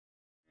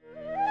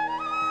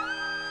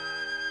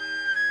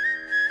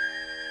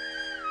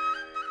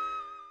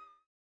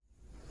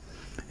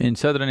In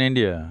southern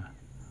India,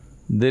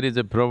 there is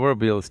a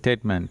proverbial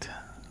statement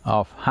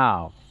of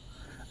how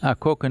a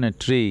coconut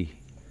tree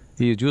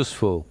is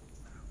useful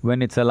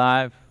when it's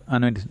alive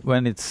and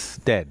when it's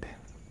dead.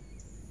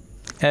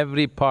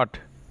 Every part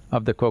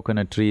of the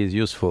coconut tree is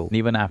useful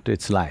even after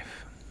its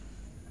life.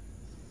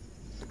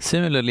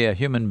 Similarly, a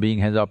human being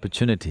has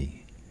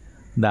opportunity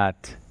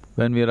that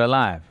when we're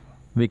alive,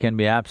 we can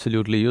be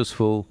absolutely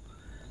useful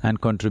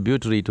and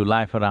contributory to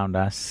life around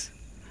us,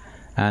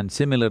 and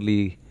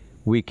similarly,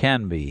 we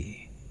can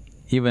be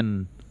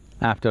even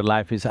after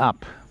life is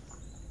up.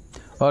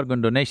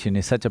 Organ donation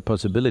is such a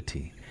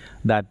possibility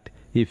that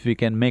if we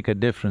can make a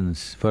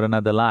difference for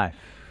another life,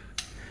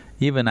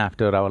 even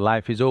after our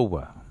life is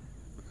over,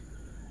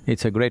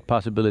 it's a great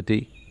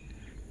possibility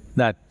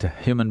that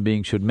human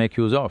beings should make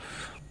use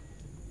of.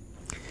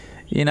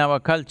 In our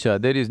culture,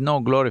 there is no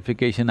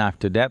glorification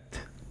after death.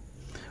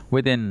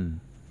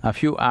 Within a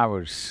few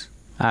hours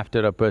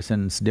after a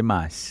person's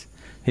demise,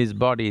 his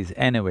body is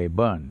anyway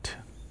burnt.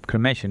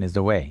 Cremation is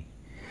the way.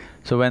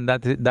 So when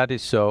that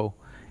is so,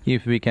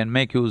 if we can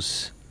make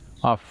use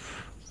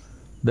of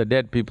the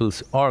dead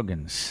people's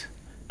organs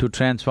to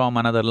transform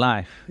another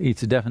life,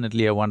 it's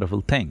definitely a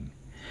wonderful thing.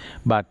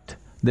 But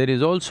there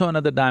is also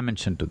another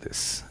dimension to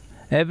this.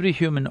 Every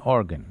human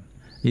organ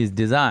is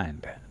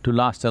designed to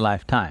last a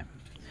lifetime.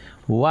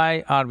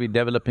 Why are we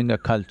developing a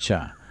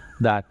culture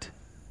that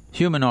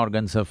human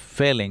organs are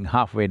failing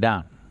halfway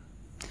down?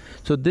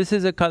 So this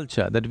is a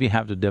culture that we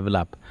have to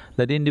develop,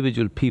 that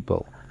individual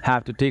people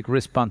have to take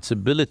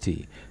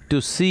responsibility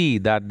to see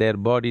that their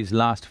bodies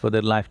last for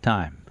their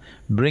lifetime.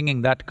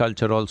 Bringing that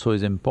culture also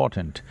is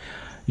important.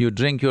 You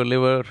drink your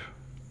liver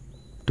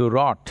to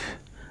rot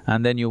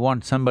and then you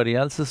want somebody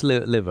else's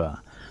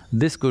liver,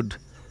 this could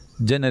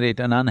generate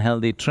an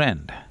unhealthy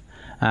trend.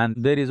 And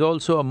there is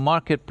also a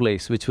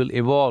marketplace which will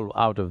evolve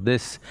out of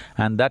this,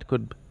 and that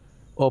could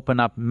open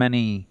up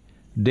many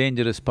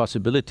dangerous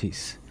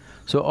possibilities.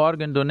 So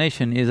organ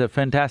donation is a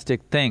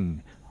fantastic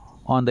thing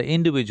on the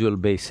individual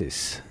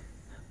basis,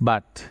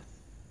 but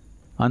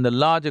on the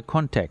larger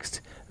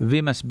context,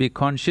 we must be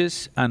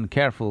conscious and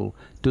careful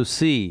to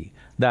see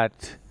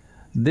that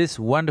this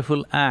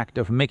wonderful act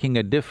of making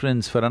a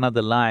difference for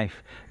another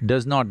life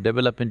does not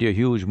develop into a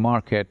huge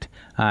market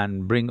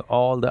and bring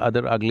all the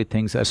other ugly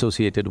things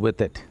associated with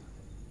it.